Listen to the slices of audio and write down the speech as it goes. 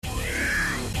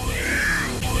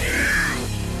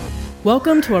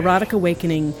Welcome to Erotic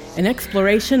Awakening, an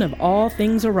exploration of all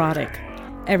things erotic.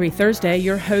 Every Thursday,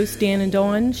 your hosts Dan and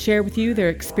Dawn share with you their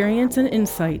experience and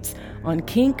insights on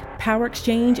kink, power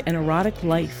exchange, and erotic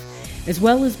life, as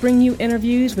well as bring you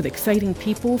interviews with exciting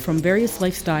people from various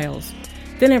lifestyles.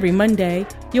 Then every Monday,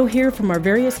 you'll hear from our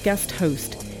various guest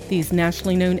hosts. These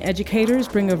nationally known educators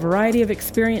bring a variety of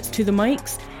experience to the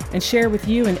mics and share with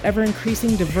you an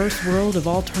ever-increasing diverse world of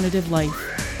alternative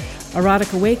life.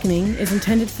 Erotic Awakening is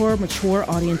intended for mature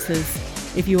audiences.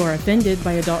 If you are offended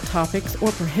by adult topics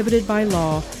or prohibited by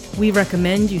law, we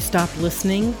recommend you stop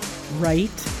listening right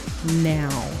now.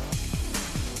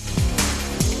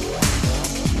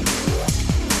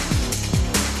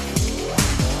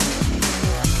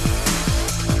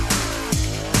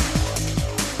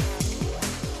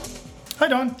 Hi,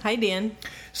 Dawn. Hi, Dan.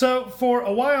 So for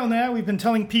a while now, we've been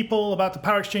telling people about the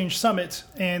Power Exchange Summit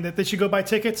and that they should go buy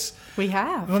tickets. We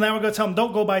have. Well, now we're going to tell them,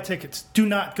 don't go buy tickets. Do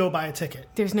not go buy a ticket.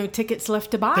 There's no tickets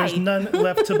left to buy. There's none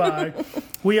left to buy.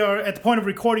 We are at the point of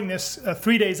recording this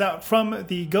 3 days out from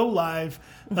the go live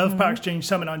of Power Exchange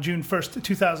Summit on June 1st,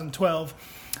 2012.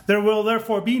 There will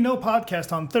therefore be no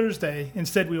podcast on Thursday.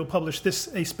 Instead, we will publish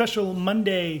a special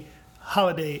Monday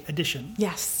holiday edition.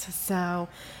 Yes, so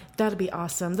that'll be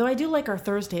awesome. Though I do like our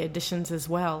Thursday editions as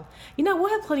well. You know,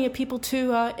 we'll have plenty of people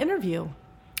to interview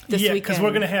this weekend. Because we're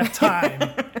going to have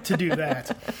time to do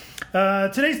that.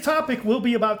 Today's topic will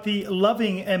be about the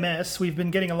loving MS. We've been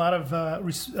getting a lot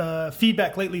of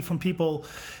feedback lately from people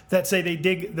that say they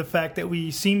dig the fact that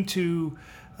we seem to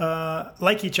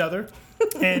like each other.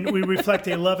 And we reflect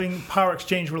a loving power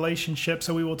exchange relationship.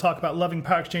 So we will talk about loving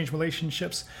power exchange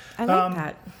relationships. I like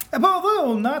that.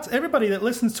 Although not everybody that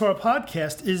listens to our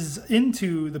podcast is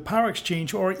into the power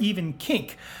exchange or even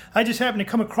kink. I just happened to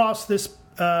come across this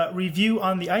review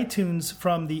on the iTunes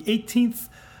from the 18th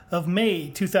of May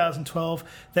 2012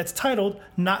 that's titled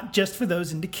Not Just for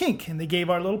Those Into Kink. And they gave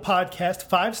our little podcast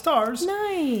 5 stars.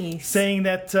 Nice. Saying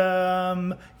that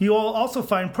you all also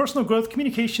find personal growth,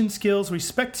 communication skills,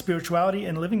 respect spirituality,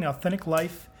 and living an authentic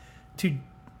life to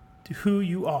who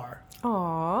you are.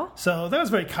 Aww. So that was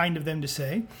very kind of them to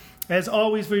say. As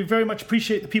always, we very much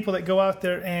appreciate the people that go out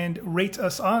there and rate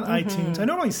us on iTunes. I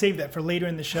normally save that for later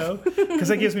in the show because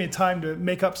that gives me time to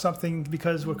make up something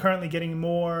because we're currently getting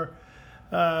more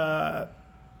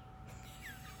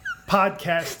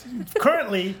podcast.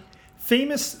 Currently,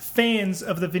 Famous Fans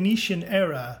of the Venetian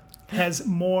Era has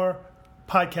more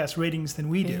podcast ratings than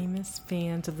we do. Famous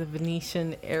Fans of the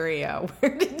Venetian Era.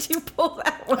 Where did you pull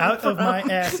that one Out from? of my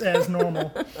ass as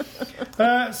normal.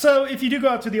 So if you do go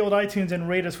out to the old iTunes and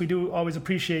rate us, we do always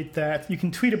appreciate that. You can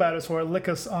tweet about us or lick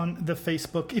us on the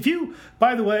Facebook. If you,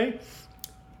 by the way,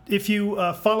 if you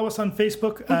follow us on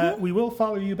Facebook, we will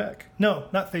follow you back. No,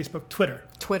 not Facebook, Twitter.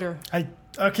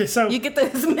 Okay, so you get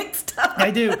those mixed up.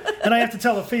 I do, and I have to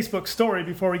tell a Facebook story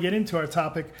before we get into our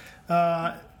topic.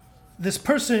 This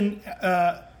person,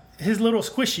 his little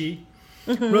squishy,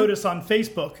 wrote us on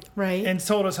Facebook, right, and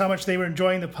told us how much they were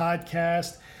enjoying the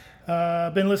podcast.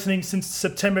 Been listening since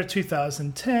September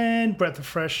 2010. Breath of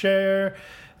fresh air.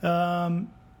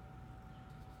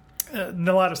 A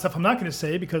lot of stuff I'm not going to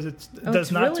say because it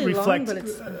does not really reflect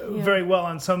very well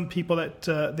on some people that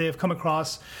they have come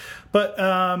across. But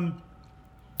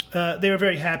they were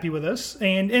very happy with us.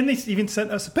 And they even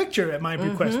sent us a picture at my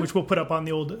request, which we'll put up on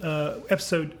the old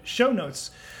episode show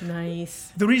notes.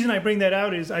 Nice. The reason I bring that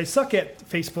out is I suck at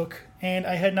Facebook, and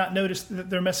I had not noticed that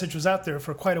their message was out there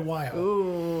for quite a while.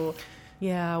 Ooh.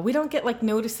 Yeah, we don't get like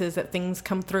notices that things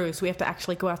come through, so we have to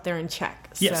actually go out there and check.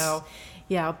 Yes. So,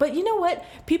 yeah, but you know what?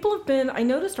 People have been, I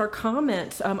noticed our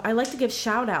comments. I like to give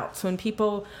shout outs when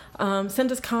people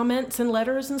send us comments and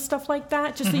letters and stuff like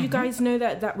that, just so you guys know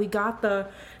that we got the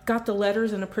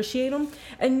letters and appreciate them.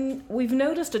 And we've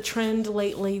noticed a trend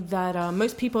lately that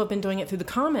most people have been doing it through the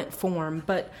comment form,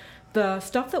 but the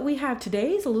stuff that we have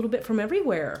today is a little bit from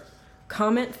everywhere.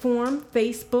 Comment form,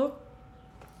 Facebook,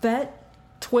 Vet,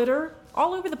 Twitter,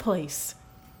 all over the place.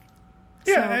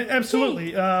 Yeah, so,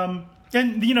 absolutely.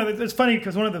 And, you know, it's funny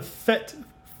because one of the FET,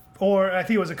 or I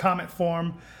think it was a comment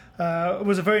form,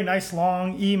 was a very nice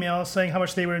long email saying how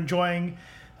much they were enjoying.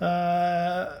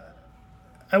 I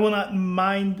will not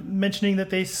mind mentioning that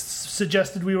they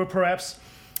suggested we were perhaps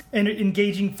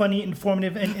engaging, funny,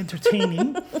 informative, and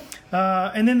entertaining.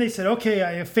 And then they said, okay,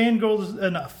 I have fangirls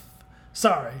enough.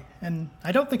 Sorry. And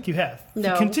I don't think you have.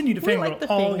 No, you continue to fangirl like the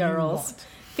all fangirls. you want.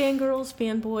 Fangirls,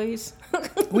 fanboys.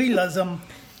 We love them.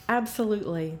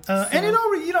 Absolutely. And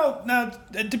you know, now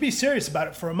to be serious about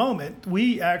it for a moment,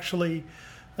 we actually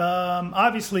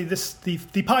Obviously, the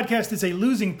podcast is a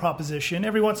losing proposition.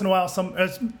 Every once in a while,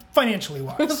 financially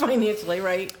wise. Financially,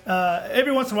 right.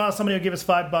 Every once in a while, somebody will give us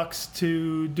 $5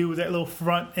 to do that little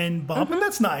front end bump, and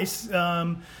that's nice.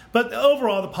 But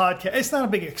overall, the podcast, it's not a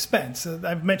big expense.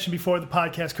 I've mentioned before, the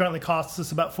podcast currently costs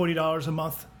us about $40 a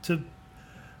month to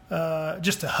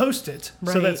just to host it.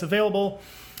 Right. So that's available.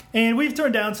 And we've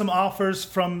turned down some offers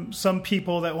from some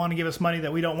people that want to give us money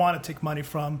that we don't want to take money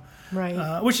from.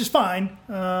 Right. Which is fine.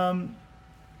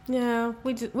 Yeah,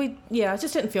 it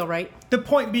just didn't feel right. The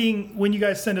point being, when you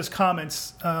guys send us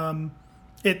comments,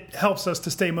 it helps us to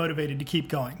stay motivated to keep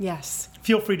going. Yes.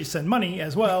 Feel free to send money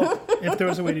as well, if there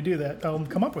was a way to do that. I'll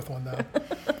come up with one, though.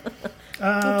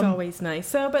 It's always nice.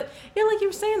 So, but yeah, like you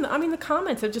were saying, I mean, the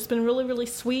comments have just been really, really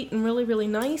sweet and really, really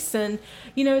nice. And,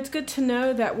 it's good to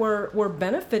know that we're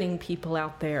benefiting people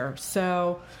out there.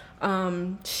 So,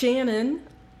 Shannon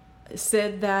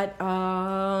said that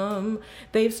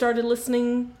they've started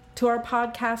listening to our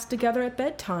podcast together at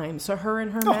bedtime. So her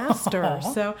and her master.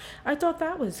 So I thought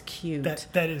that was cute.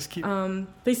 That is cute.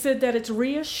 They said that it's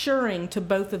reassuring to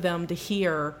both of them to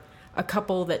hear a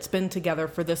couple that's been together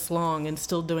for this long and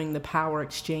still doing the power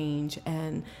exchange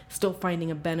and still finding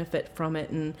a benefit from it,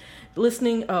 and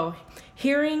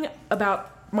hearing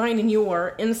about mine and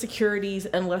your insecurities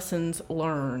and lessons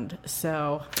learned.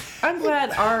 So I'm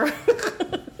glad our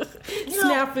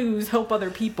snafus help other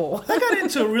people. I got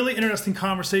into a really interesting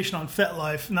conversation on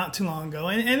FetLife not too long ago,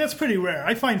 and that's pretty rare.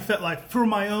 I find FetLife, for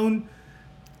my own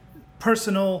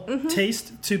personal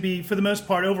taste, to be, for the most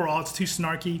part, overall, it's too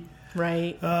snarky.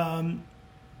 Right.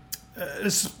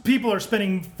 People are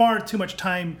spending far too much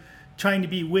time trying to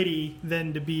be witty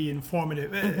than to be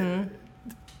informative.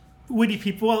 Witty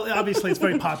people, well, obviously it's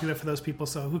very popular for those people,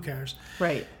 so who cares?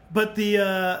 Right. But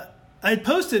I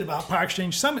posted about Power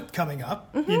Exchange Summit coming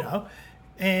up,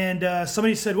 and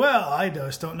somebody said, well, I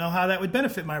just don't know how that would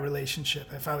benefit my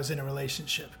relationship if I was in a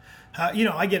relationship.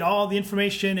 I get all the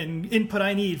information and input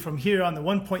I need from here on the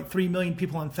 1.3 million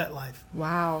people on FetLife.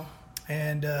 Wow.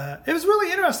 And it was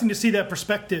really interesting to see that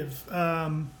perspective.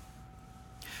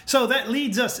 So that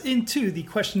leads us into the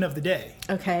question of the day.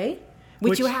 Okay.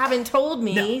 Which you haven't told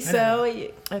me, no.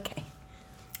 Okay.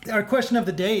 Our question of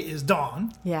the day is,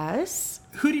 Dawn. Yes?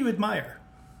 Who do you admire?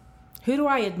 Who do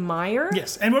I admire?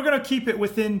 Yes, and we're going to keep it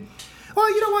within... Well,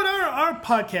 you know what? Our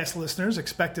podcast listeners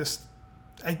expect us...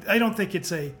 I don't think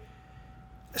it's a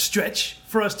stretch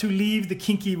for us to leave the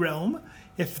kinky realm,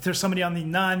 if there's somebody on the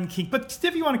non-kink... But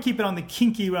if you want to keep it on the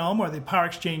kinky realm or the power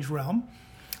exchange realm...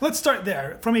 Let's start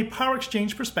there. From a power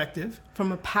exchange perspective.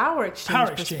 From a power exchange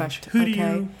perspective. Who do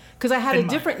you Because I had admire? A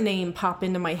different name pop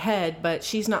into my head, but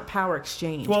she's not power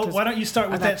exchange. Well, why don't you start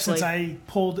with that, since I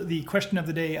pulled the question of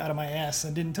the day out of my ass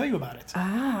and didn't tell you about it.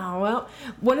 Well,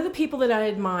 one of the people that I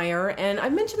admire, and I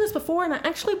mentioned this before, and I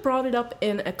actually brought it up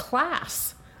in a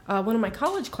class, one of my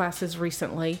college classes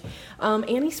recently,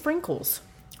 Annie Sprinkles.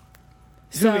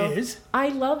 Who is? I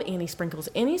love Annie Sprinkles.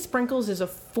 Annie Sprinkles is a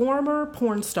former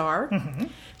porn star. Mm-hmm.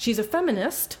 She's a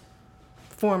feminist,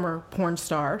 former porn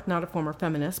star, not a former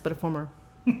feminist, but a former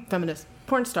feminist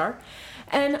porn star.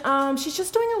 And she's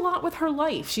just doing a lot with her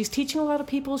life. She's teaching a lot of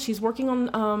people. She's working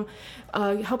on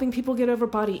helping people get over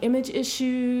body image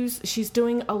issues. She's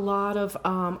doing a lot of,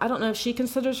 I don't know if she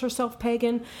considers herself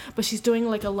pagan, but she's doing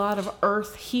like a lot of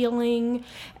earth healing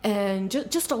and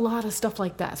just a lot of stuff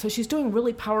like that. So she's doing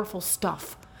really powerful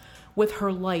stuff with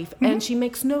her life, and she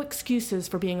makes no excuses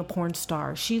for being a porn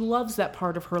star. She loves that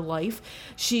part of her life.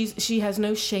 She has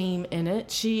no shame in it.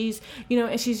 She's,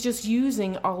 and she's just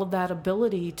using all of that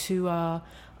ability to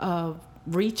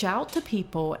reach out to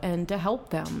people and to help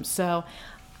them. So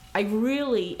I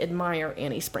really admire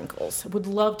Annie Sprinkles. Would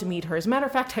love to meet her. As a matter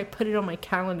of fact, I put it on my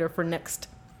calendar for next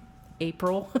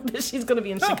April. She's going to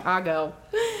be in Chicago,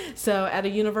 so at a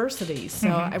university. So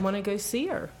I want to go see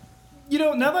her.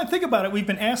 Now that I think about it, we've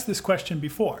been asked this question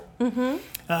before.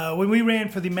 Mm-hmm. When we ran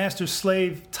for the Master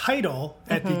Slave title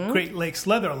at the Great Lakes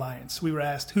Leather Alliance, we were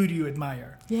asked, who do you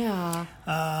admire? Yeah.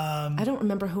 I don't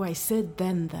remember who I said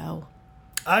then, though.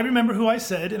 I remember who I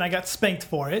said, and I got spanked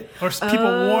for it. Or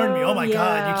people warned me, oh my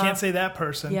God, you can't say that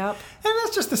person. Yep. And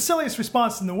that's just the silliest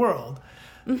response in the world.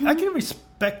 Mm-hmm. I can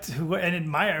respect and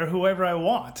admire whoever I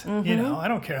want. Mm-hmm. I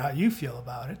don't care how you feel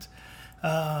about it.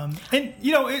 And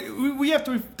we have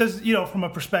to, from a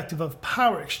perspective of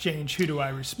power exchange, who do I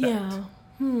respect? Yeah.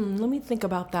 Let me think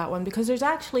about that one, because there's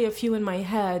actually a few in my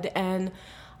head, and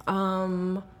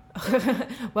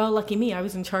Well, lucky me, I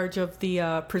was in charge of the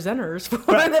presenters for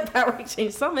the Power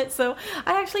Exchange Summit, so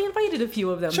I actually invited a few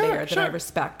of them there that I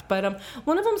respect. But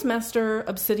one of them's Master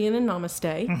Obsidian and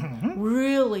Namaste. Mm-hmm.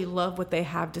 Really love what they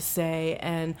have to say,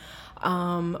 and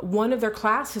one of their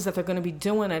classes that they're going to be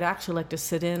doing, I'd actually like to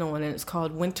sit in on, and it's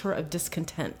called Winter of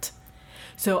Discontent.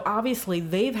 So obviously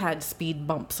they've had speed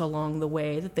bumps along the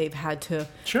way that they've had to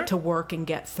work and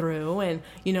get through. And,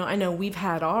 I know we've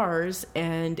had ours,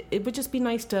 and it would just be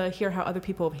nice to hear how other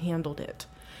people have handled it.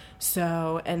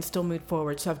 So, and still move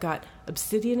forward. So I've got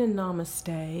Obsidian and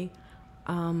Namaste.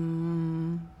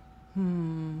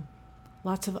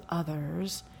 Lots of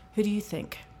others. Who do you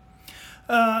think?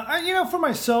 For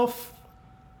myself,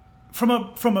 from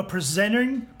a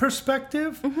presenting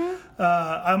perspective,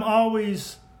 I'm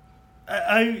always...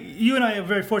 you and I are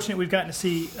very fortunate. We've gotten to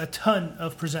see a ton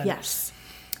of presenters. Yes.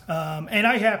 And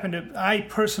I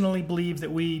personally believe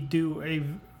that we do a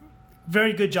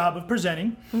very good job of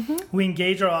presenting. Mm-hmm. We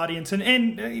engage our audience,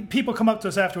 and people come up to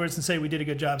us afterwards and say we did a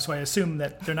good job, so I assume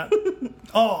that they're not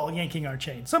all yanking our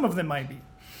chain. Some of them might be.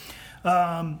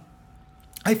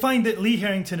 I find that Lee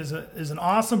Harrington is an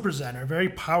awesome presenter, very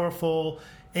powerful,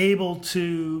 able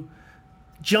to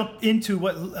jump into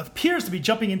what appears to be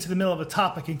jumping into the middle of a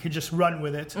topic and can just run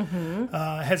with it. Mm-hmm.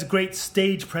 Has a great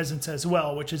stage presence as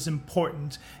well, which is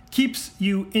important. Keeps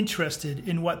you interested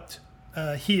in what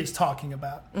he is talking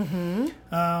about.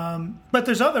 Mm-hmm. But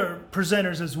there's other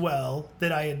presenters as well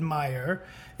that I admire.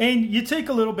 And you take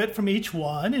a little bit from each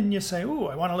one and you say, ooh,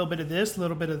 I want a little bit of this, a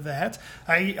little bit of that.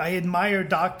 I admire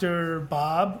Dr.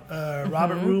 Bob,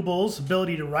 Robert Rubel's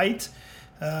ability to write.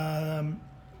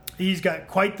 He's got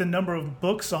quite the number of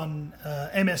books on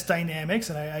MS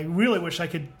Dynamics, and I really wish I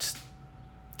could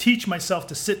teach myself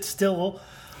to sit still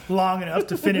long enough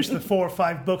to finish the 4 or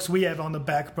 5 books we have on the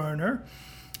back burner.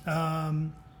 Power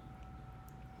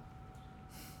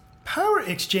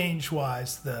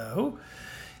exchange-wise, though,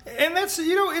 and that's,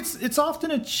 it's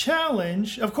often a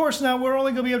challenge. Of course, now we're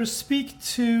only going to be able to speak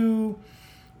to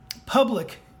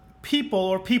public people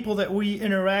or people that we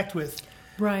interact with.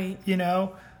 Right.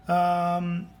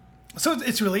 So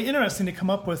it's really interesting to come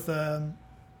up with who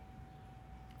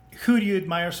do you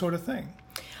admire sort of thing.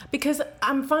 Because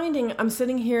I'm finding I'm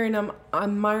sitting here and I'm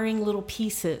admiring little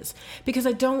pieces because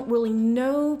I don't really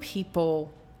know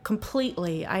people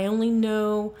completely. I only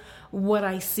know what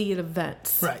I see at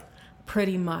events. Right.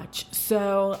 Pretty much.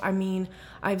 So,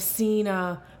 I've seen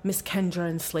Miss Kendra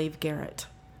and Slave Garrett.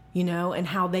 And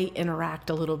how they interact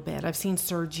a little bit. I've seen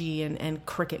Sergi and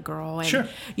Cricket Girl and,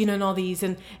 and all these.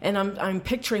 And I'm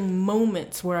picturing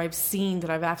moments where I've seen that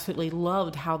I've absolutely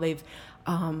loved how they've,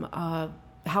 how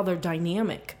their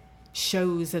dynamic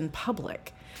shows in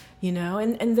public,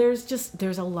 and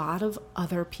there's a lot of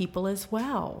other people as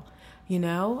well,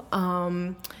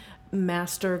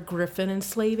 Master Griffin and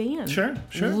Slave Ann. Sure.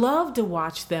 Love to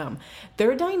watch them.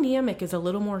 Their dynamic is a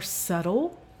little more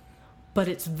subtle, but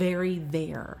it's very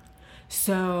there.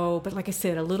 So, but like I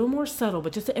said, a little more subtle,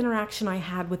 but just the interaction I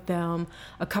had with them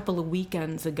a couple of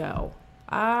weekends ago,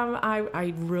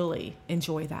 I really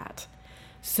enjoy that.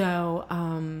 So,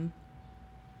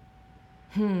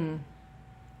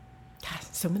 God,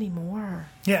 so many more.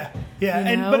 Yeah.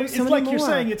 But it's so like more. You're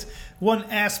saying, it's one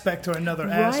aspect or another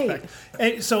aspect.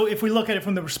 And so if we look at it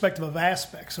from the perspective of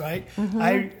aspects, right?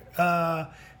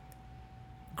 Mm-hmm.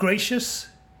 Gracious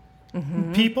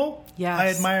people. Yes. I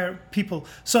admire people.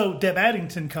 So Deb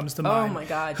Addington comes to mind. Oh my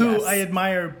God, who I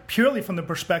admire purely from the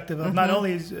perspective of not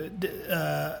only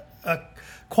a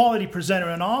quality presenter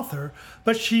and author,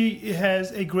 but she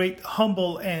has a great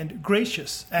humble and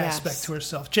gracious aspect to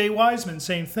herself. Jay Wiseman,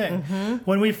 same thing. Mm-hmm.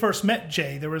 When we first met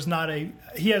Jay, there was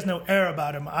he has no air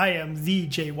about him. I am the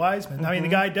Jay Wiseman. Mm-hmm. I mean, the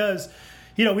guy does,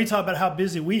 we talk about how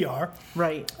busy we are.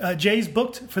 Right. Jay's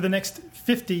booked for the next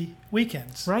 50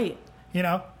 weekends. Right.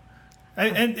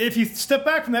 And if you step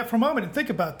back from that for a moment and think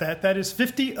about that, that is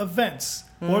 50 events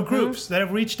or groups that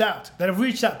have reached out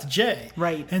to Jay,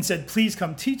 right, and said, please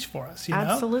come teach for us,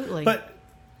 Absolutely. But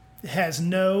it has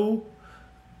no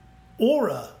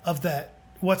aura of that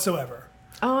whatsoever.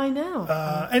 Oh, I know.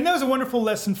 And that was a wonderful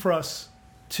lesson for us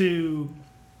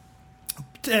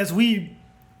as we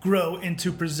grow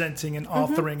into presenting and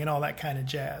authoring and all that kind of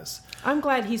jazz. I'm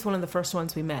glad he's one of the first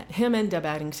ones we met. Him and Deb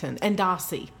Addington and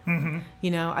Dossie.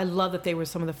 Mm-hmm. I love that they were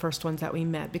some of the first ones that we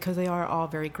met because they are all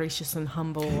very gracious and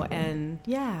humble and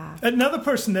Another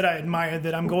person that I admire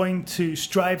that I'm going to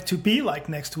strive to be like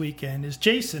next weekend is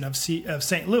Jason of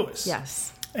St. Louis.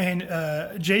 Yes.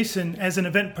 And Jason, as an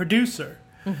event producer,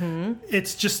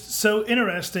 it's just so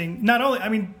interesting. Not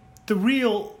only, the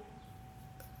real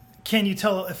can you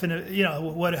tell if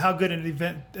how good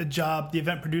a job the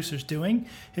event producer's doing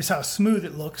is how smooth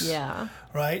it looks. Yeah.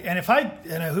 Right. And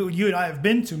you and I have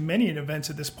been to many events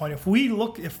at this point. If we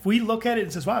look at it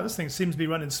and says, wow, this thing seems to be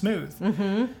running smooth.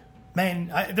 Mm-hmm.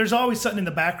 Man, there's always something in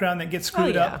the background that gets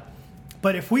screwed up.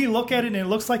 But if we look at it and it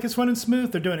looks like it's running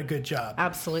smooth, they're doing a good job.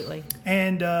 Absolutely.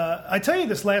 And I tell you,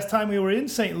 this last time we were in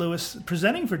St. Louis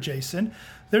presenting for Jason,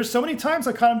 there's so many times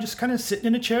I caught him just kind of sitting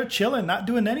in a chair, chilling, not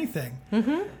doing anything.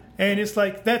 Mm-hmm. And it's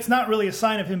like, that's not really a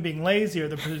sign of him being lazy or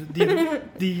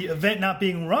the event not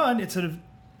being run. It's an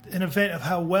event of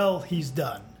how well he's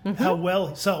done.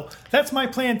 Mm-hmm. So that's my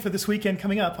plan for this weekend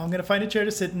coming up. I'm going to find a chair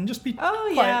to sit and just be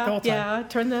quiet the whole time. Yeah,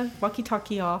 turn the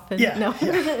walkie-talkie off.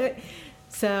 Yeah.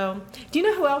 So, do you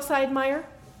know who else I admire?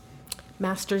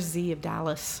 Master Z of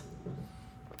Dallas.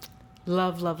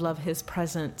 Love his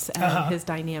presence and his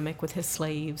dynamic with his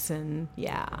slaves. And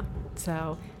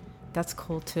so that's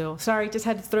cool too. Sorry, just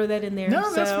had to throw that in there.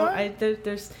 No, that's fine.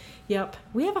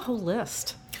 We have a whole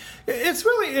list. It's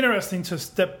really interesting to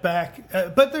step back,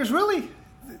 but there's really,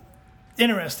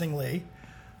 interestingly,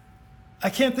 I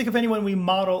can't think of anyone we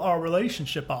model our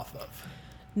relationship off of.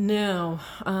 No.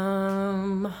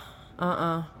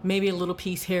 Maybe a little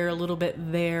piece here, a little bit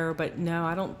there, but no,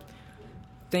 I don't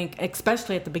think,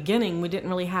 especially at the beginning, we didn't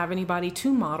really have anybody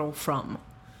to model from.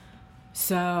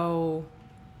 So,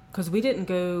 because we didn't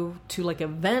go to like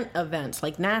events,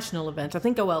 like national events. I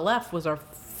think OLF was our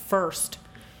first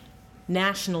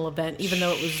national event, even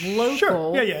though it was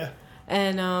local. Sure, yeah.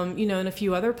 And, in a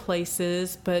few other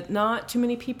places, but not too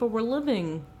many people were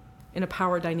living in a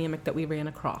power dynamic that we ran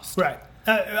across. Right.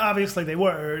 Obviously, they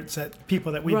were. It's that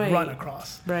people that we've run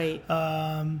across. Right.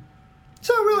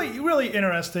 So really, really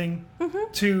interesting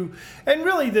and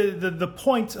really the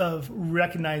point of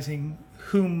recognizing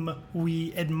whom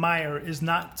we admire is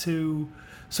not so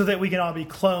that we can all be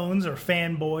clones or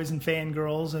fanboys and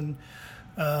fangirls and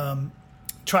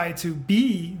try to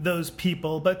be those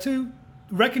people, but to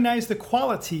recognize the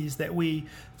qualities that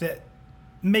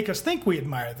make us think we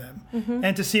admire them,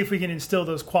 and to see if we can instill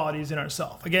those qualities in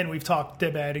ourselves. Again, we've talked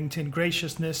Deb Addington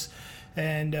graciousness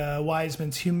and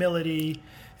Wiseman's humility,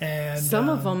 and some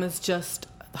of them is just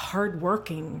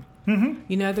hardworking.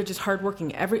 Mm-hmm. They're just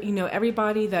hardworking.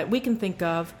 Everybody that we can think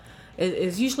of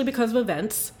is usually because of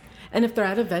events, and if they're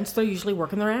at events, they're usually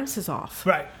working their asses off.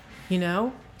 Right.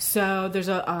 So there's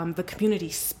the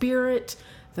community spirit.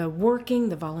 The working,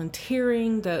 the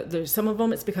volunteering, there's some of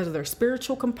them, it's because of their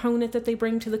spiritual component that they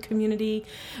bring to the community.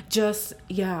 Just,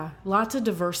 lots of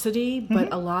diversity,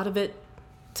 but a lot of it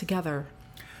together.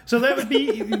 So that would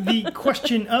be the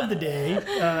question of the day.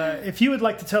 If you would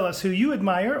like to tell us who you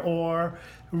admire or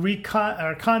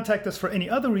contact us for any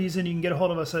other reason, you can get a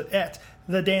hold of us at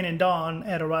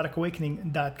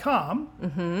thedananddawn@eroticawakening.com.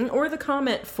 Mm-hmm. Or the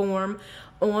comment form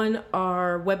on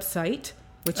our website,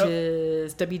 which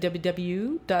is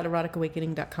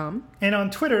www.eroticawakening.com. And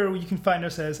on Twitter, you can find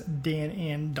us as Dan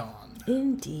and Dawn.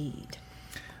 Indeed.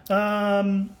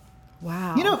 Wow.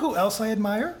 You know who else I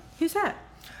admire? Who's that?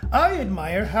 I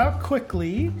admire how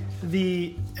quickly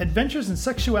the Adventures in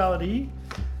Sexuality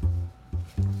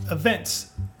events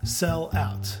sell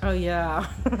out. Oh, yeah.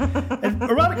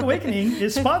 Erotic Awakening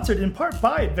is sponsored in part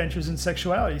by Adventures in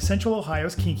Sexuality, Central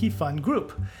Ohio's kinky fun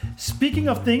group. Speaking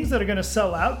of things that are going to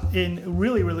sell out in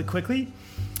really, really quickly,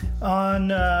 on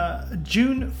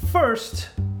June 1st,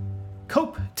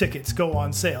 COPE tickets go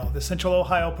on sale, the Central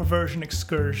Ohio Perversion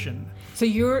Excursion. So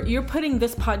you're putting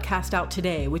this podcast out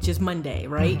today, which is Monday,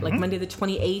 right? Mm-hmm. Like Monday the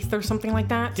 28th or something like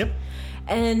that? Yep.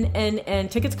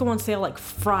 And tickets go on sale like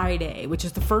Friday, which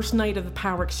is the first night of the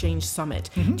Power Exchange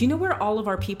Summit. Mm-hmm. Do you know where all of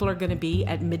our people are going to be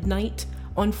at midnight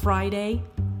on Friday?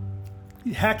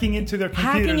 Hacking into their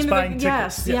computers, buying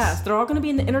tickets. Yes. They're all going to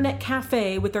be in the internet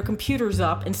cafe with their computers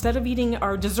up instead of eating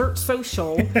our dessert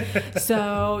social.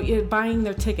 So buying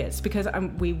their tickets, because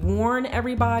we warn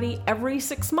everybody every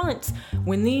 6 months,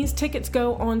 when these tickets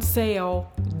go on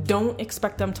sale, don't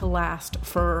expect them to last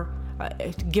for,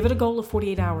 give it a goal of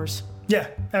 48 hours. Yeah,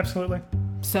 absolutely.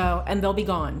 So, and they'll be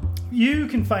gone. You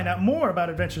can find out more about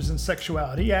Adventures in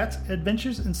Sexuality at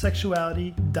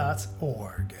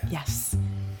adventuresinsexuality.org. Yes.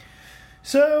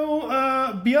 So,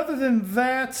 other than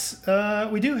that,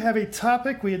 we do have a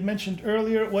topic we had mentioned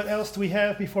earlier. What else do we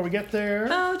have before we get there?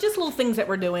 Oh, just little things that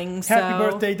we're doing. Happy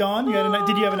birthday, Dawn.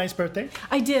 Did you have a nice birthday?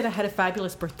 I did. I had a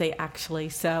fabulous birthday, actually.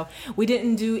 So we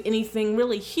didn't do anything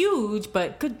really huge,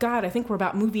 but good God, I think we're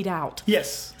about movied out.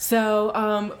 Yes.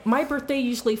 So my birthday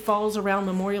usually falls around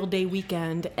Memorial Day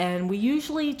weekend, and we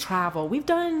usually travel. We've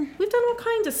done all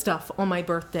kinds of stuff on my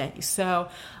birthday. So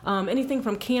anything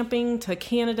from camping to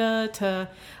Canada to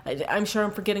I'm sure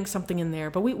I'm forgetting something in there,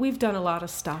 but we've done a lot of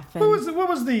stuff. And what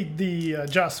was the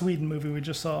Joss Whedon movie we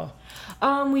just saw?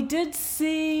 We did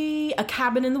see A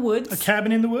Cabin in the Woods. A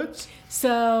Cabin in the Woods?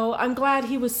 So I'm glad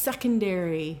he was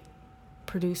secondary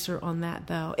producer on that,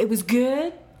 though. It was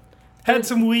good. Had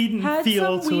some Whedon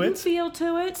feel to it.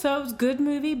 So it was a good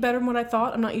movie, better than what I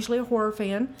thought. I'm not usually a horror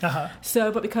fan.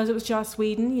 So, but because it was Joss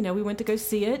Whedon, we went to go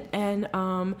see it, and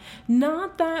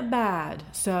not that bad.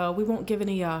 So we won't give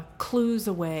any clues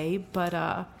away, but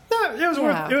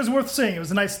it was worth seeing. It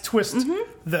was a nice twist,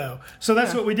 though. So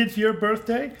that's what we did for your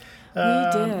birthday. We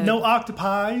did. No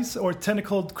octopi or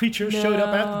tentacled creatures showed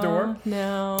up at the door.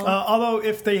 No. Although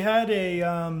if they had a,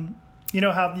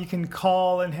 how you can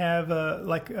call and have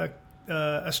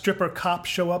a stripper cop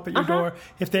show up at your door.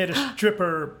 If they had a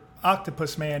stripper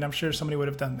octopus man, I'm sure somebody would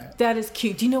have done that. That is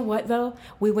cute. Do you know what, though?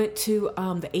 We went to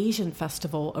the Asian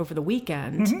festival over the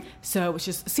weekend. So it was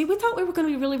just, we thought we were going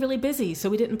to be really, really busy, so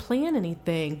we didn't plan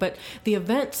anything. But the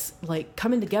event's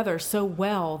coming together so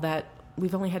well that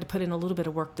we've only had to put in a little bit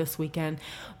of work this weekend.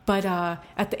 But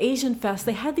at the Asian Fest,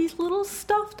 they had these little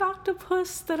stuffed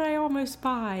octopus that I almost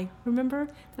buy. Remember?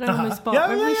 That I almost bought.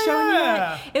 Remember me showing you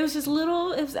that? It was just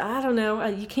little, I don't know.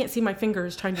 You can't see my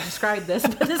fingers trying to describe this,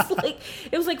 but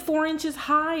it was 4 inches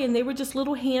high, and they were just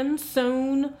little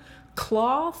hand-sewn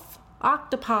cloth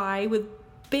octopi with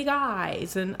big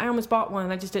eyes, and I almost bought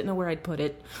one. I just didn't know where I'd put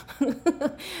it. I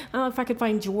don't know if I could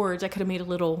find George. I could have made a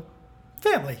little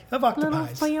family of octopi.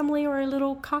 Little family or a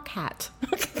little cock hat.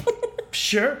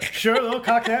 Sure, a little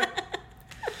cock hat.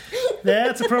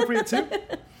 That's appropriate too.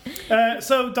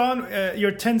 So, Dawn,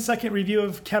 your 10-second review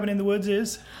of Cabin in the Woods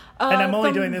is? And I'm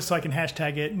only doing this so I can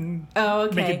hashtag it and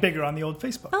make it bigger on the old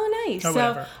Facebook. Oh, nice.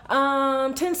 So,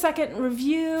 10-second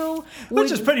review.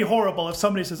 Which is pretty horrible if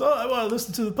somebody says, I want to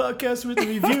listen to the podcast with the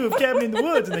review of Cabin in the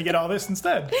Woods, and they get all this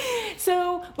instead.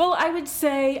 So, I would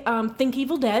say think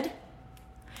Evil Dead.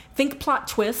 Think plot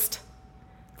twist.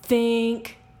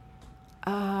 Think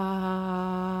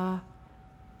thumbs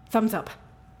up.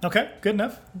 Okay, good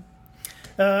enough.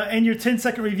 And your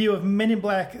 10-second review of Men in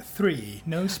Black 3.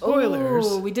 No spoilers.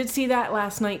 Oh, we did see that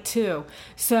last night, too.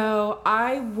 So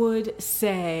I would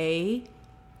say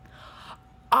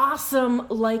awesome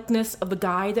likeness of the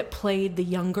guy that played the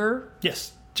younger.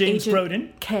 Yes, James Agent Brolin.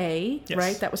 K, yes.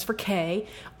 Right? That was for K.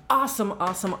 Awesome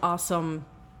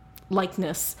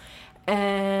likeness.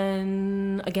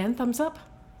 And again, thumbs up.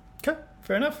 Okay,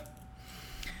 fair enough.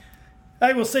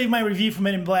 I will save my review for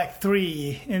Men in Black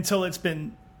 3 until it's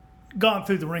been gone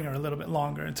through the ringer a little bit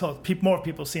longer, until more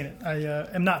people have seen it. I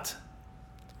am not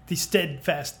the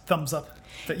steadfast thumbs up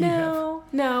that you have.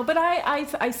 No, but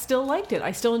I still liked it.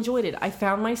 I still enjoyed it. I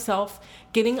found myself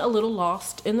getting a little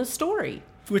lost in the story.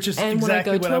 Which is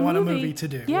exactly what I want a movie to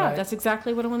do. Yeah, right? That's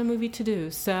exactly what I want a movie to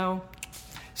do. So,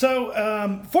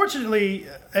 fortunately,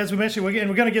 as we mentioned, we're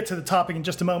going to get to the topic in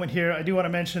just a moment here. I do want to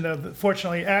mention that,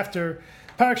 fortunately, after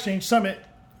Power Exchange Summit,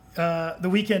 the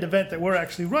weekend event that we're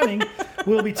actually running,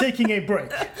 we'll be taking a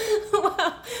break.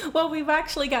 Well, we've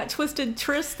actually got Twisted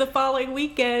Tryst the following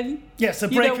weekend. Yes, a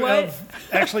break of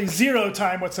actually zero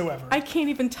time whatsoever. I can't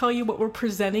even tell you what we're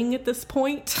presenting at this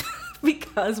point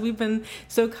because we've been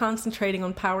so concentrating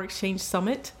on Power Exchange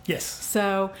Summit. Yes.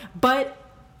 So, but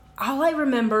all I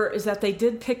remember is that they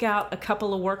did pick out a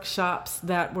couple of workshops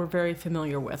that we're very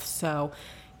familiar with. So,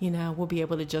 we'll be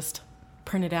able to just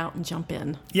print it out and jump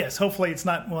in. Yes, hopefully it's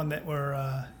not one that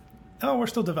we're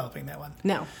still developing that one.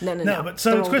 No. But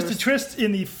so Twisted Tryst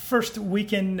in the first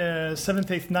weekend, 7th,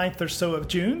 8th, 9th or so of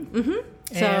June.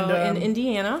 Mm-hmm. So in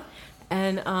Indiana.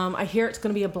 And I hear it's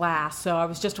going to be a blast. So I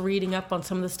was just reading up on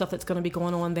some of the stuff that's going to be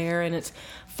going on there. And it's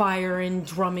fire and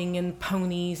drumming and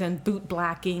ponies and boot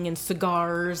blacking and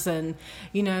cigars and,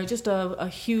 just a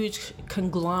huge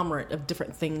conglomerate of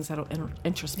different things that'll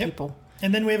interest people.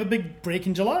 And then we have a big break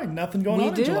in July. Nothing going on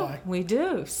in July. We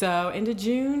do. So into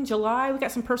June, July, we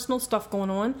got some personal stuff going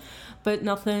on, but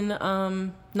nothing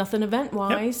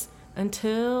event-wise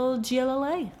until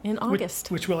GLLA in August.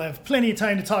 Which we'll have plenty of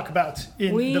time to talk about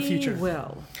in the future. We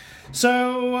will.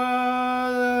 So,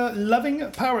 loving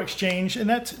Power Exchange, and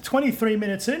that's 23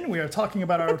 minutes in. We are talking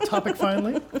about our topic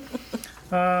finally.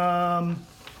 I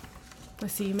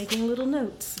see you making little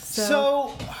notes.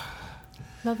 So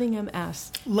loving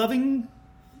MS. Loving,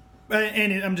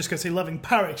 and I'm just going to say loving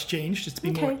Power Exchange, just to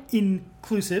be more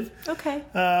inclusive. Okay.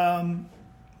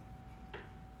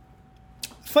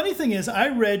 Funny thing is, I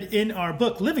read in our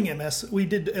book, Living MS, we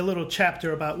did a little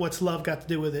chapter about what's love got to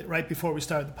do with it right before we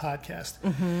started the podcast.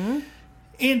 Mm-hmm.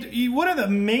 And one of the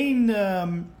main,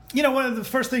 one of the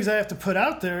first things I have to put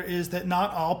out there is that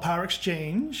not all Power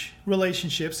Exchange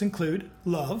relationships include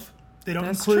love They don't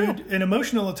That's include true. an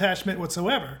emotional attachment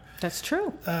whatsoever. That's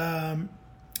true.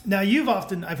 Now, you've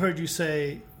often, I've heard you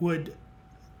say, would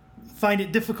find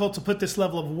it difficult to put this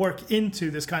level of work into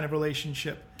this kind of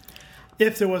relationship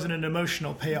if there wasn't an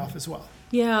emotional payoff as well.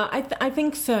 Yeah, I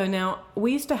think so. Now,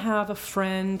 we used to have a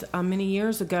friend many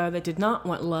years ago that did not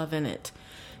want love in it.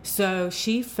 So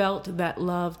she felt that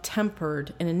love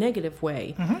tempered in a negative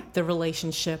way the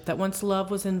relationship, that once love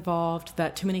was involved,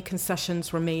 that too many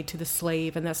concessions were made to the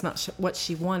slave, and that's not what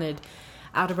she wanted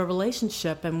out of a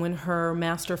relationship. And when her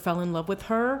master fell in love with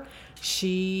her,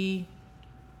 she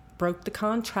broke the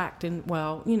contract. And,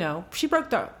 well, she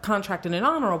broke the contract in an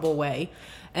honorable way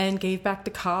and gave back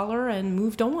the collar and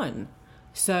moved on.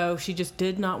 So she just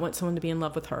did not want someone to be in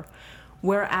love with her.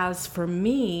 Whereas for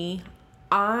me,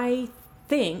 I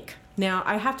think, now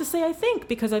I have to say I think,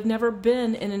 because I've never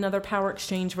been in another power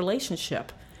exchange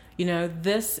relationship.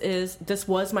 This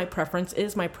was my preference,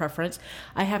 is my preference.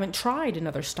 I haven't tried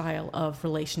another style of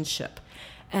relationship.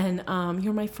 And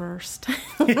you're my first,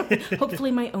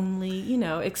 hopefully my only,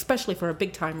 especially for a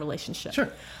big time relationship.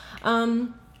 Sure.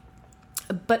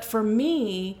 But for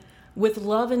me, with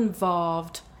love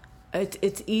involved,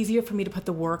 it's easier for me to put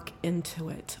the work into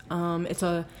it.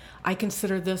 I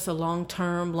consider this a long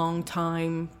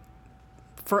time,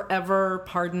 forever,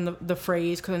 pardon the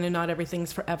phrase, because I know not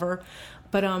everything's forever,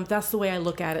 but that's the way I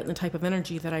look at it and the type of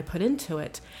energy that I put into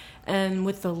it. And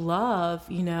with the love,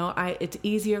 it's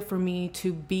easier for me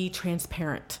to be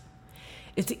transparent.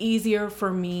 It's easier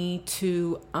for me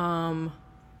to know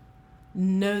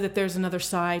that there's another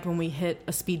side when we hit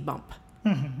a speed bump.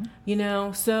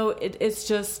 So it's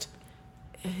just,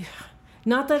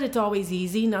 not that it's always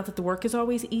easy, not that the work is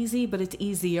always easy, but it's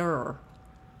easier,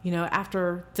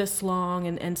 after this long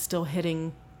and still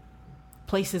hitting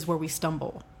places where we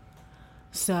stumble.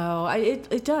 So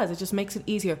it does. It just makes it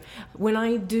easier. When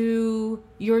I do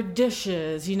your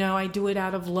dishes, I do it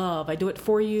out of love. I do it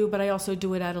for you, but I also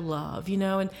do it out of love,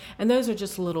 and those are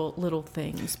just little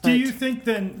things. But do you think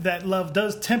then that love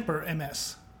does temper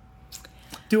MS?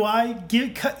 Do I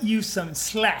cut you some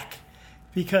slack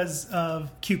because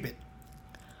of Cupid?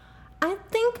 I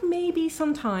think maybe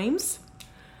sometimes,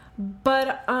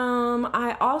 but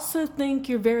I also think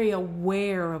you're very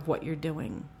aware of what you're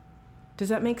doing. Does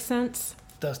that make sense?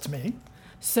 Does to me.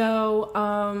 So,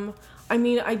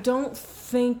 I don't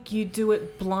think you do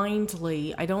it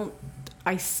blindly.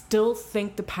 I still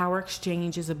think the power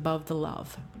exchange is above the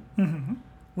love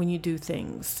when you do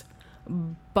things.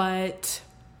 But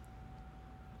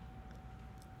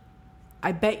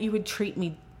I bet you would treat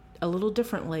me a little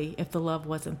differently if the love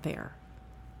wasn't there.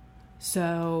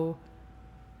 So,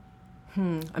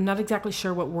 I'm not exactly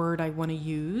sure what word I want to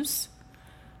use.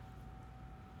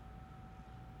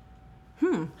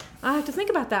 I have to think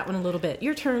about that one a little bit.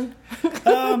 Your turn.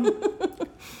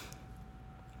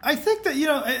 I think that,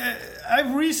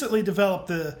 I've recently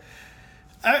developed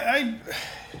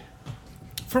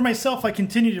for myself, I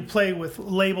continue to play with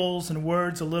labels and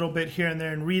words a little bit here and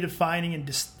there and redefining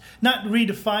and not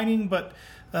redefining, but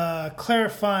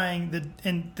clarifying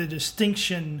the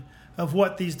distinction of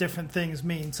what these different things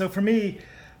mean. So for me,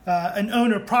 an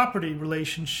owner-property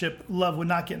relationship, love would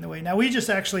not get in the way. Now, we just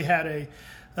actually had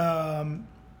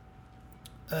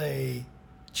a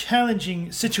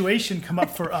challenging situation come up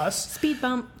for us. Speed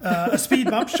bump. A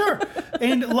speed bump, sure.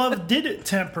 And love did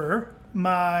temper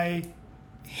my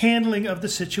handling of the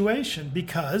situation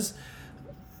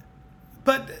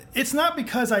but it's not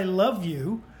because I love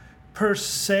you per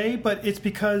se, but it's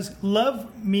because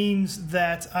love means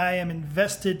that I am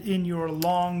invested in your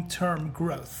long-term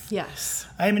growth. Yes.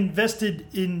 I am invested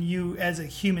in you as a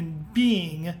human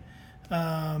being,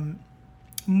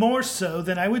 more so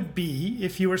than I would be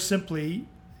if you were simply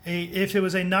if it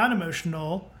was a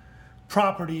non-emotional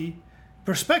property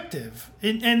perspective.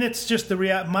 And it's just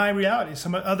my reality.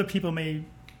 Some other people may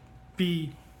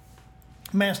be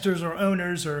masters or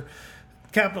owners or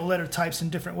capital letter types in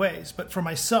different ways. But for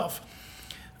myself,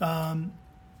 the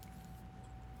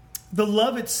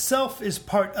love itself is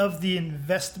part of the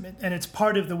investment, and it's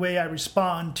part of the way I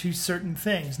respond to certain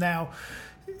things. Now,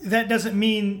 that doesn't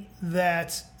mean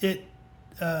that it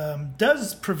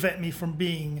does prevent me from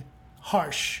being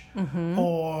harsh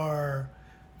or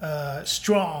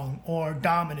strong or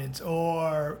dominant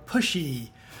or pushy.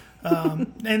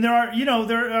 And there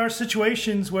are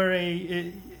situations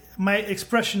where my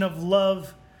expression of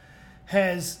love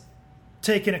has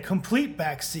taken a complete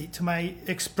backseat to my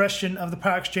expression of the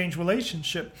power exchange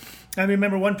relationship. I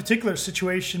remember one particular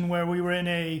situation where we were in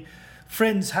a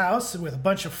friend's house with a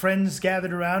bunch of friends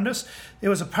gathered around us. It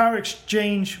was a power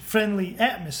exchange friendly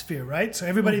atmosphere, right? So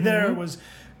everybody there was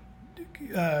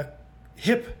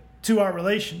hip to our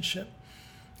relationship.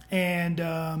 And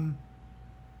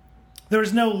there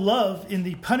was no love in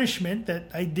the punishment that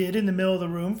I did in the middle of the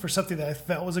room for something that I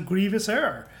felt was a grievous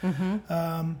error.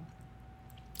 Mm-hmm.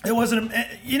 It wasn't,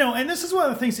 and this is one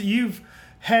of the things that you've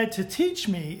had to teach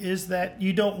me, is that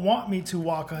you don't want me to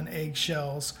walk on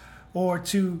eggshells or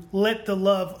to let the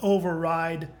love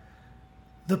override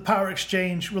the power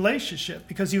exchange relationship,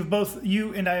 because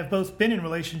you and I have both been in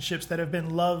relationships that have been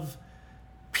love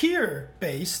peer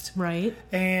based. Right.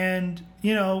 And,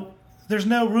 there's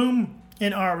no room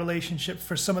in our relationship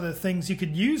for some of the things you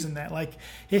could use in that. Like,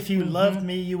 if you mm-hmm. loved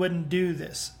me, you wouldn't do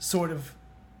this sort of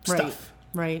stuff.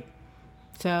 Right.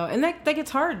 So, and that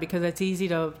gets hard because it's easy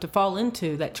to fall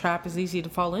into. That trap is easy to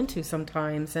fall into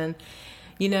sometimes. And,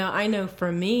 I know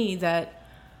for me that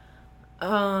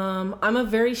I'm a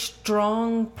very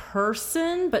strong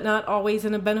person, but not always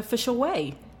in a beneficial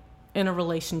way in a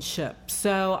relationship.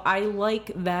 So I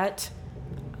like that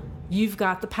you've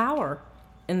got the power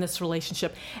in this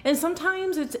relationship. And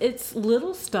sometimes it's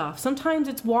little stuff. Sometimes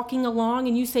it's walking along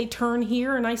and you say, turn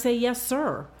here, and I say, yes,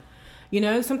 sir.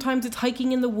 Sometimes it's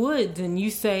hiking in the woods and you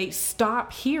say,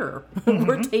 stop here. Mm-hmm.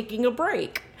 We're taking a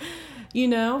break.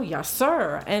 Yes,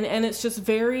 sir. And it's just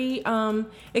very,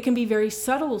 it can be very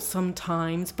subtle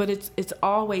sometimes, but it's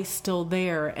always still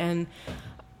there. And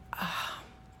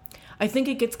I think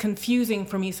it gets confusing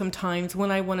for me sometimes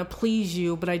when I want to please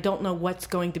you, but I don't know what's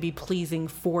going to be pleasing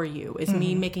for you. Is mm-hmm.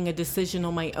 me making a decision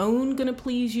on my own going to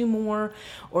please you more?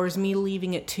 Or is me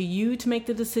leaving it to you to make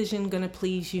the decision going to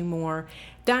please you more?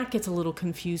 That gets a little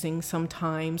confusing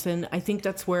sometimes. And I think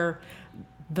that's where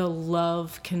the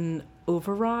love can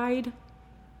override.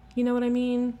 You know what I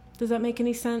mean? Does that make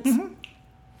any sense? Mm-hmm.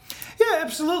 Yeah,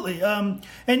 absolutely.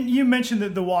 And you mentioned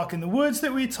the walk in the woods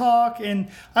that we talk, and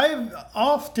I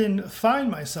often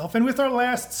find myself, and with our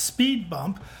last speed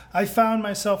bump, I found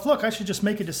myself, look, I should just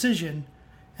make a decision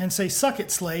and say, suck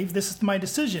it, slave, this is my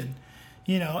decision.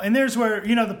 And there's where,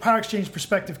 the power exchange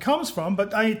perspective comes from,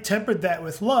 but I tempered that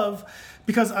with love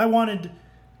because I wanted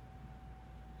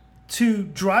to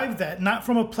drive that, not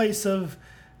from a place of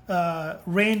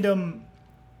random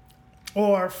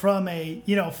or from a,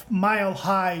 mile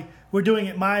high, we're doing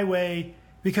it my way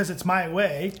because it's my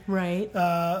way. Right.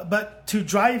 But to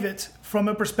drive it from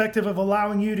a perspective of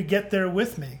allowing you to get there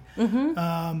with me.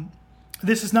 Mm-hmm.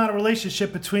 This is not a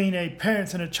relationship between a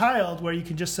parent and a child where you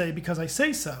can just say, because I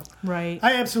say so. Right.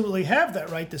 I absolutely have that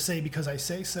right to say because I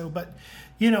say so. But,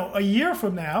 a year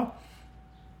from now,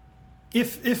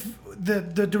 if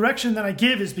the direction that I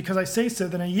give is because I say so,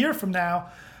 then a year from now,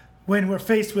 when we're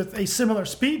faced with a similar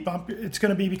speed bump, it's going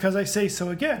to be because I say so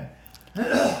again.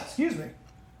 Excuse me.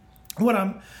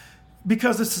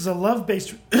 Because this is a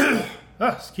love-based...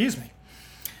 excuse me.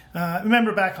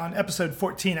 Remember back on episode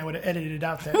 14, I would have edited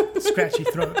out that scratchy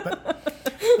throat. But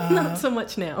not so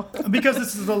much now. Because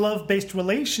this is a love-based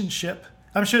relationship,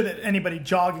 I'm sure that anybody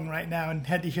jogging right now and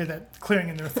had to hear that clearing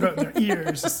in their throat and their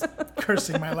ears is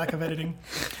cursing my lack of editing.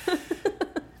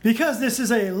 Because this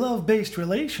is a love-based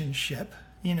relationship,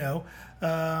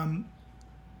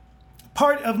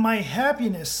 part of my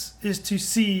happiness is to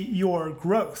see your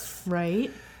growth. Right.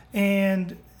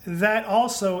 And that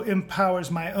also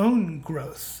empowers my own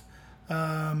growth.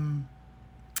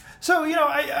 So,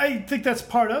 I think that's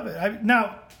part of it.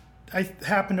 I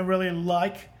happen to really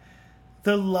like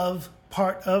the love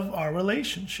part of our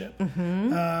relationship.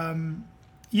 Mm-hmm.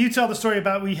 You tell the story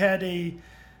about we had a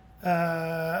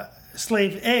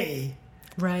slave A,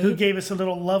 right, who gave us a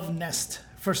little love nest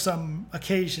for some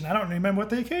occasion. I don't remember what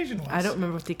the occasion was. I don't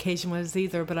remember what the occasion was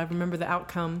either, but I remember the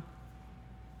outcome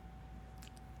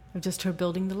of just her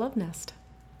building the love nest.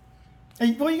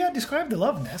 Well, you got to describe the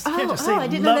love nest. You can't just say I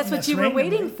didn't know that's what you were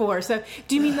waiting for. So,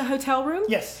 do you mean the hotel room?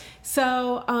 Yes.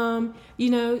 So,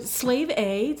 Slave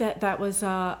A, that was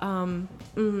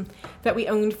that we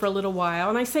owned for a little while,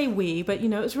 and I say we, but it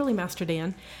was really Master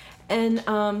Dan,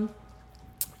 and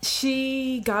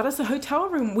she got us a hotel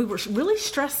room. We were really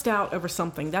stressed out over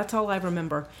something. That's all I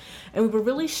remember. And we were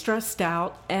really stressed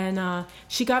out. And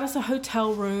she got us a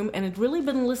hotel room and had really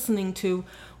been listening to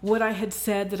what I had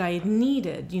said that I had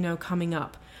needed, coming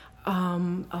up.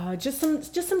 Just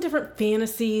some different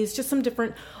fantasies, just some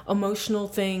different emotional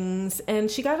things. And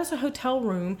she got us a hotel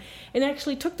room and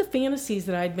actually took the fantasies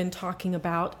that I'd been talking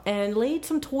about and laid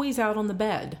some toys out on the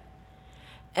bed.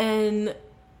 And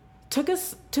took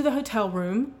us to the hotel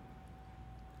room,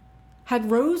 had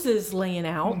roses laying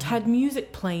out, mm-hmm. had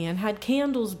music playing, had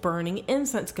candles burning,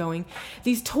 incense going,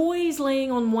 these toys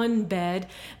laying on one bed,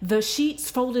 the sheets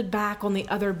folded back on the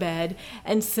other bed,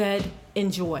 and said,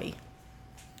 enjoy.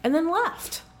 And then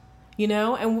left.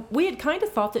 and we had kind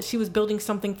of thought that she was building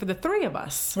something for the three of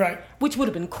us, right? Which would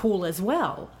have been cool as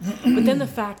well. But then the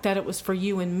fact that it was for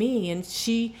you and me, and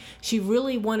she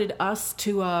really wanted us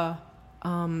to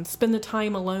spend the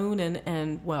time alone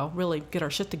and really get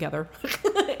our shit together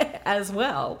as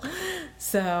well.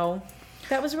 So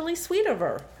that was really sweet of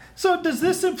her. So does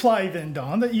this imply then,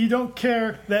 Dawn, that you don't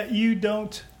care, that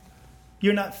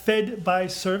you're not fed by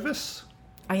service?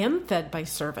 I am fed by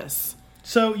service.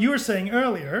 So you were saying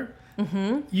earlier,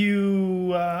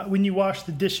 you when you wash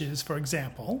the dishes, for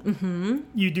example,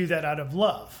 you do that out of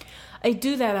love. I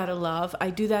do that out of love. I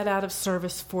do that out of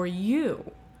service for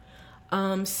you.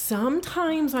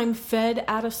 Sometimes I'm fed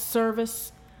out of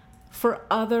service for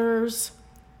others.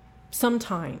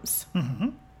 Sometimes.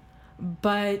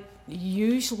 But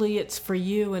usually it's for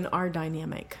you and our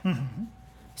dynamic.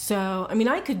 So,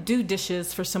 I could do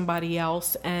dishes for somebody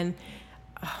else, and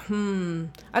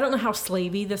I don't know how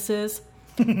slavey this is,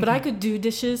 but I could do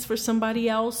dishes for somebody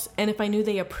else, and if I knew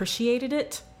they appreciated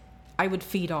it, I would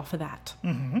feed off of that.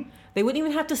 They wouldn't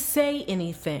even have to say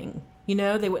anything.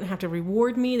 They wouldn't have to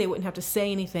reward me. They wouldn't have to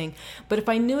say anything. But if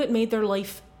I knew it made their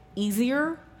life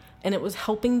easier and it was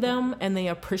helping them and they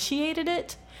appreciated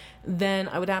it, then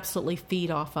I would absolutely feed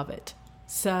off of it.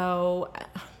 So,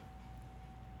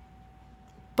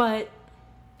 but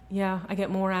yeah, I get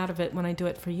more out of it when I do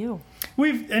it for you.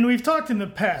 We've talked in the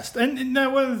past, and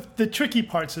now one of the tricky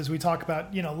parts is we talk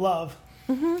about, love.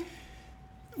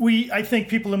 I think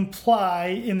people imply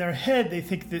in their head, they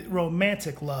think that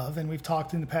romantic love, and we've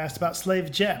talked in the past about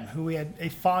Slave Jem, who we had a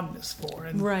fondness for.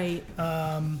 And, right.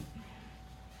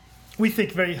 We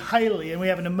think very highly, and we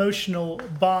have an emotional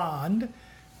bond,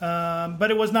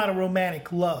 but it was not a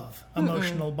romantic love,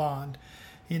 emotional bond,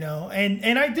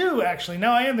 And I do, actually.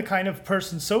 Now, I am the kind of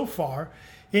person so far,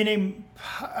 in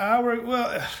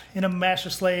a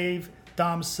master-slave,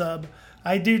 dom-sub,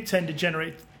 I do tend to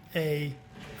generate a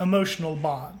emotional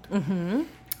bond.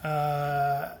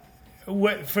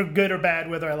 For good or bad,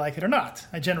 whether I like it or not.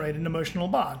 I generate an emotional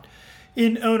bond.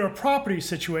 In owner-property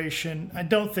situation, I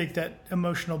don't think that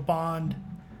emotional bond,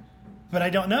 but I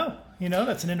don't know.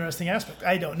 That's an interesting aspect.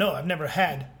 I don't know. I've never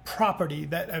had property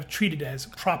that I've treated as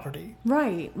property.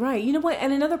 Right. You know what?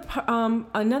 And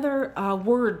another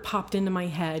word popped into my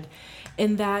head,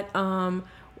 in that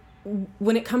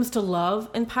when it comes to love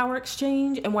and power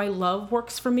exchange and why love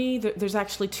works for me, there's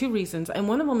actually two reasons. And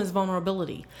one of them is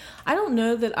vulnerability. I don't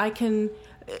know that I can,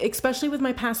 especially with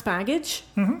my past baggage,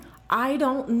 I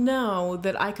don't know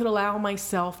that I could allow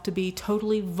myself to be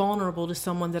totally vulnerable to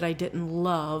someone that I didn't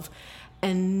love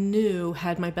and knew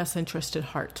had my best interest at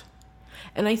heart.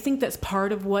 And I think that's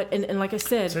part of what, and like I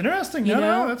said... It's interesting.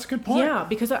 No, that's a good point. Yeah,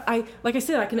 because I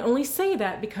can only say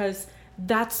that because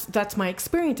that's my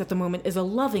experience at the moment, is a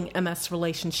loving MS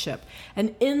relationship.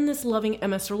 And in this loving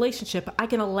MS relationship, I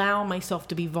can allow myself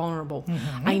to be vulnerable.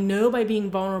 I know by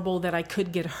being vulnerable that I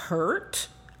could get hurt,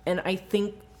 and I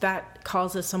think that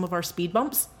causes some of our speed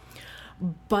bumps.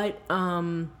 But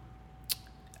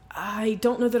I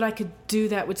don't know that I could do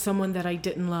that with someone that I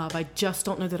didn't love. I just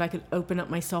don't know that I could open up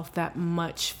myself that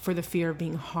much for the fear of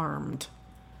being harmed.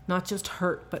 Not just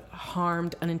hurt, but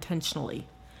harmed unintentionally.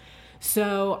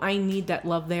 So I need that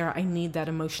love there. I need that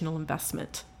emotional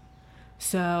investment.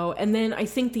 So, and then I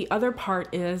think the other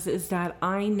part is that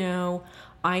I know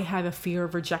I have a fear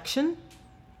of rejection.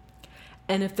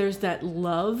 And if there's that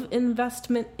love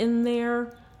investment in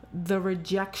there, the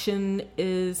rejection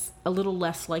is a little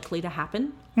less likely to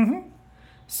happen.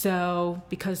 So,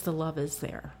 because the love is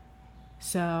there.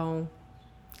 So,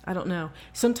 I don't know.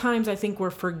 Sometimes I think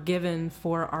we're forgiven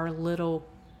for our little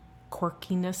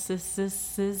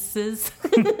quirkinesses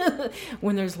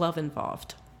when there's love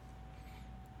involved.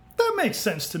 That makes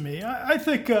sense to me. I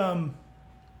think are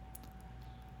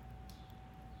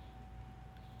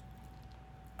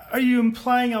you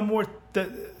implying I'm more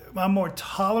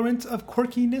tolerant of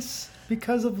quirkiness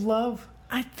because of love?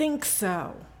 I think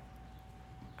so.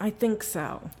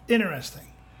 Interesting.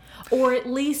 Or at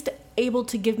least able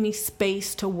to give me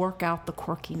space to work out the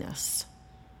quirkiness.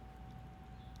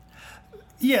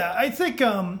 Yeah, I think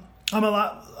I'm a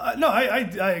lot...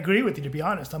 I agree with you, to be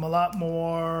honest. I'm a lot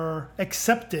more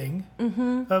accepting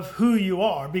of who you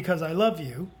are because I love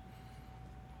you.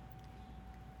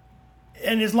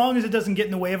 And as long as it doesn't get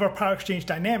in the way of our power exchange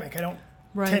dynamic, I don't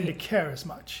tend to care as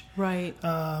much. Right.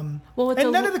 Well,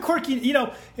 and none of the quirky...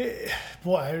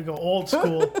 boy, I gotta go old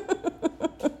school.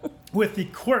 With the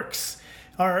quirks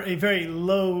are a very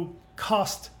low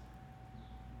cost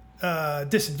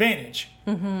disadvantage.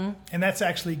 And that's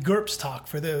actually GURPS talk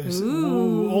for those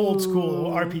old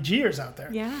school RPGers out there.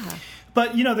 Yeah.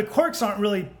 But, the quirks aren't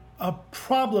really a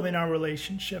problem in our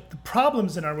relationship. The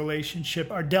problems in our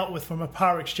relationship are dealt with from a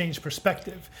power exchange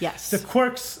perspective. Yes. The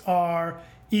quirks are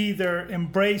either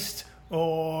embraced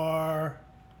or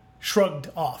shrugged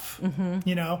off,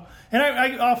 you know? And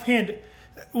I offhand,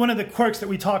 one of the quirks that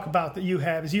we talk about that you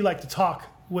have is you like to talk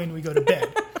when we go to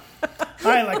bed.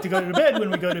 I like to go to bed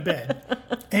when we go to bed.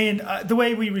 And the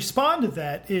way we respond to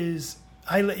that is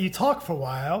I let you talk for a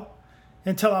while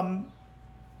until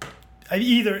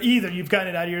either you've gotten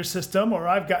it out of your system or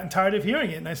I've gotten tired of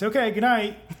hearing it. And I say, okay, good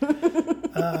night.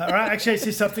 Or actually I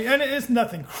say something, and it's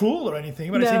nothing cruel or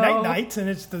anything, but I say night-night, and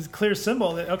it's the clear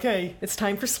symbol that, okay. It's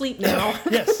time for sleep now.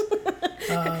 Yes.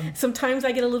 Sometimes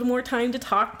I get a little more time to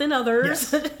talk than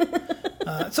others.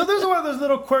 Yes. So those are one of those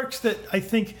little quirks that I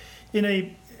think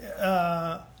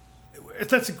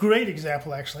that's a great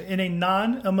example, actually. In a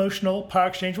non-emotional power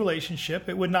exchange relationship,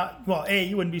 it would not, well, A,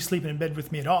 you wouldn't be sleeping in bed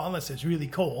with me at all unless it's really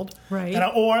cold. Right.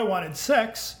 Or I wanted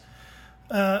sex.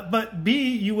 But B,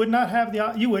 you would not have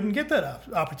you wouldn't get that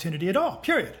opportunity at all,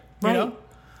 period. Right. You know?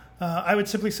 I would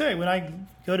simply say, when I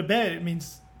go to bed, it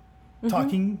means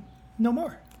talking no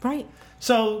more. Right.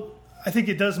 So I think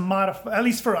it does modify, at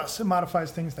least for us, it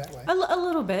modifies things that way. A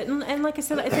little bit. And like I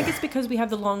said, I think it's because we have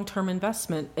the long-term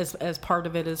investment as part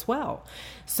of it as well.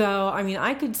 So, I mean,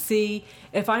 I could see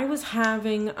if I was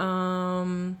having,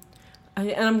 and I'm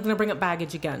going to bring up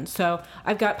baggage again. So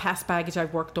I've got past baggage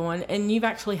I've worked on, and you've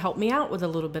actually helped me out with a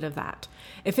little bit of that.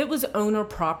 If it was owner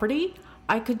property,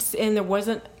 I could, and there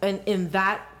wasn't, in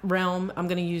that realm, I'm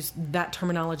going to use that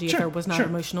terminology, if there was not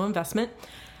emotional investment,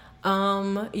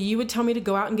 you would tell me to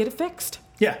go out and get it fixed.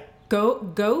 Yeah.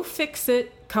 Go fix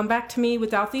it. Come back to me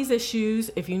without these issues.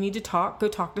 If you need to talk, go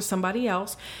talk to somebody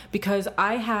else, because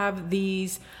I have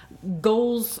these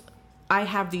goals. I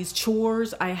have these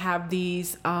chores. I have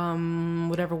these,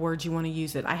 whatever words you want to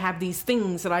use it. I have these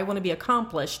things that I want to be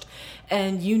accomplished,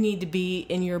 and you need to be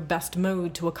in your best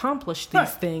mode to accomplish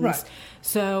these things. Right.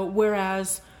 So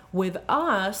whereas with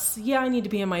us, I need to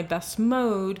be in my best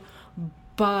mode,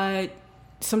 but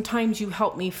sometimes you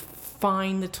help me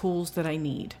find the tools that I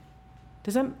need.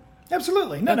 Does that?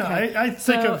 Absolutely. No. I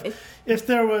think if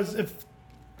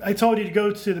I told you to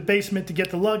go to the basement to get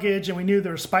the luggage, and we knew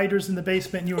there were spiders in the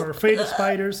basement and you were afraid of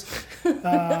spiders,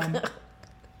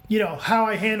 you know, how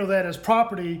I handle that as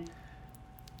property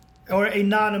or a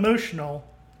non-emotional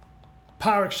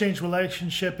power exchange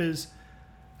relationship is,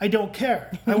 I don't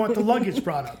care. I want the luggage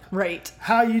brought up. Right.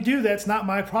 How you do that's not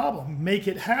my problem. Make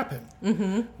it happen.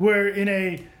 Mm-hmm.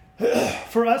 Where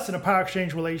for us in a power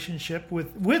exchange relationship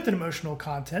with an emotional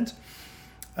content,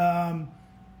 I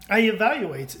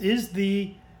evaluate, is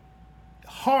the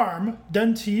harm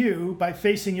done to you by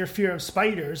facing your fear of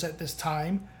spiders at this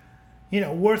time,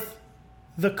 worth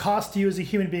the cost to you as a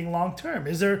human being long term?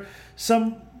 Is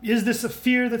this a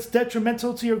fear that's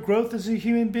detrimental to your growth as a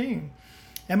human being?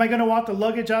 Am I going to want the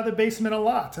luggage out of the basement a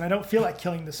lot and I don't feel like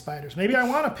killing the spiders? Maybe I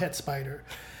want a pet spider.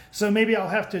 So maybe I'll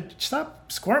have to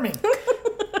stop squirming.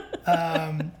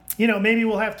 Maybe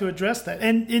we'll have to address that.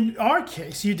 And in our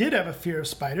case, you did have a fear of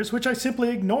spiders, which I simply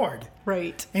ignored.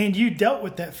 Right. And you dealt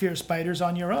with that fear of spiders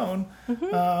on your own.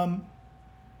 Mm-hmm.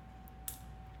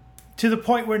 To the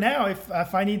point where now,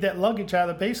 if I need that luggage out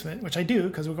of the basement, which I do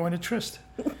because we're going to Tryst,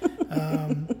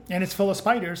 and it's full of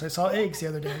spiders. I saw eggs the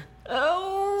other day.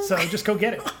 Oh. So just go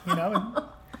get it,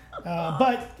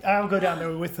 but I'll go down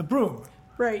there with the broom.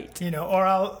 Right. Or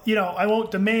I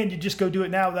won't demand you just go do it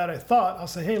now without a thought. I'll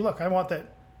say, hey, look, I want that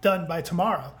done by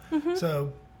tomorrow. Mm-hmm.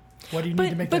 So what do you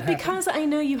need to make that happen? But because I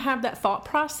know you have that thought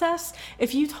process,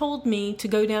 if you told me to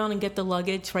go down and get the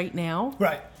luggage right now,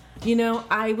 right,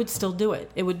 I would still do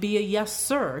it. It would be a yes,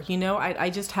 sir.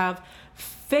 I just have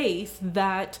faith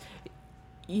that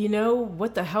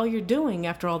what the hell you're doing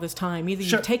after all this time. Either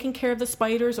you've taken care of the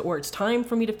spiders, or it's time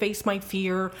for me to face my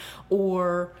fear,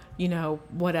 or,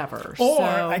 whatever. Or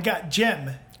I got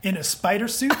Jem in a spider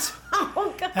suit.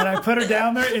 Oh, God. And I put her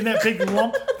down there in that big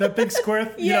lump, that big square,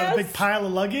 the big pile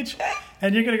of luggage.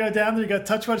 And you're going to go down there, you're going to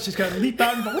touch one, she's going to leap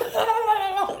out and go,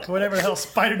 whatever the hell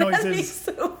spider noise is. That'd be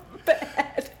so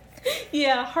bad.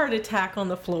 Yeah, heart attack on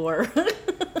the floor.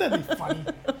 That'd be funny.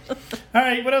 All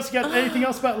right, what else you got? Anything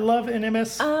else about love and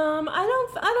MS?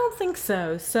 I don't think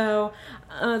so. So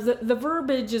the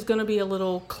verbiage is going to be a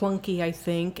little clunky, I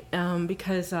think,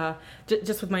 because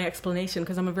just with my explanation,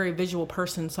 because I'm a very visual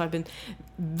person, so I've been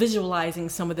visualizing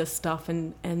some of this stuff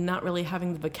and not really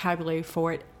having the vocabulary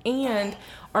for it. And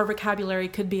our vocabulary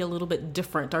could be a little bit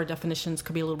different. Our definitions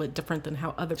could be a little bit different than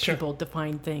how other people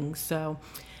define things. So,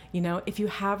 if you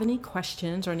have any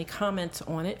questions or any comments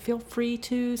on it, feel free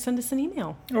to send us an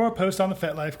email. Or post on the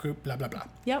FetLife group, blah, blah, blah.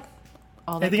 Yep.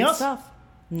 All that good stuff.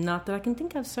 Not that I can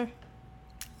think of, sir.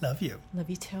 Love you. Love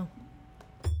you too.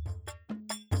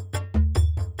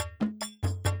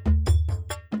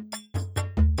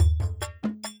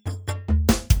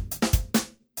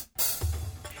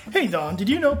 Hey, Dawn, did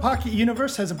you know Pocket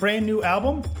Universe has a brand new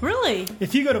album? Really?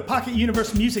 If you go to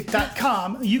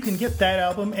pocketuniversemusic.com, you can get that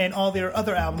album and all their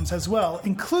other albums as well,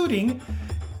 including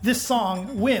this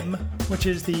song, Whim, which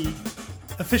is the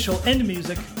official end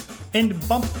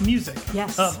bump music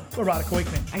of Erotic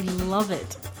Awakening. I love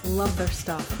it. Love their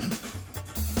stuff.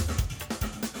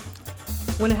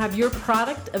 Want to have your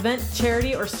product, event,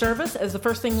 charity, or service as the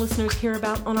first thing listeners hear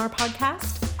about on our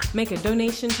podcast? Make a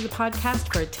donation to the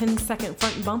podcast for a 10-second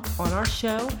front bump on our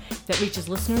show that reaches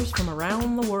listeners from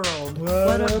around the world.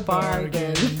 What a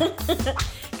bargain.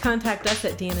 Contact us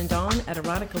at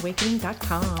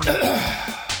DanandDawn@eroticawakening.com.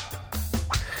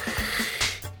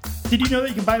 Did you know that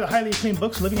you can buy the highly acclaimed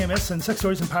books Living MS and Sex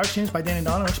Stories and Power Exchange by Dan and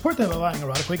Dawn, or support them by buying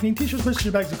Erotic Awakening t-shirts,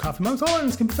 blisters, bags, and coffee mugs? All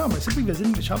items can be found by simply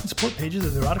visiting the shop and support pages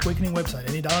of the Erotic Awakening website.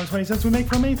 Any $1.20 we make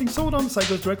from anything sold on the site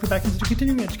goes directly back into the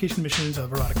continuing education missions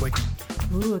of Erotic Awakening.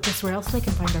 Ooh, guess where else they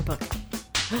can find our book?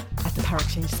 At the Power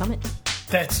Exchange Summit.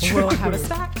 That's true. We'll have a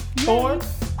stack. Yay. Or,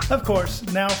 of course,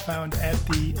 now found at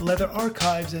the Leather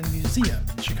Archives and Museum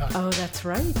in Chicago. Oh, that's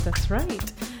right. That's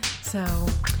right. So,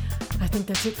 I think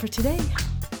that's it for today.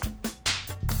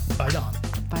 Bye, Dawn.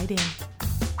 Bye, Dan.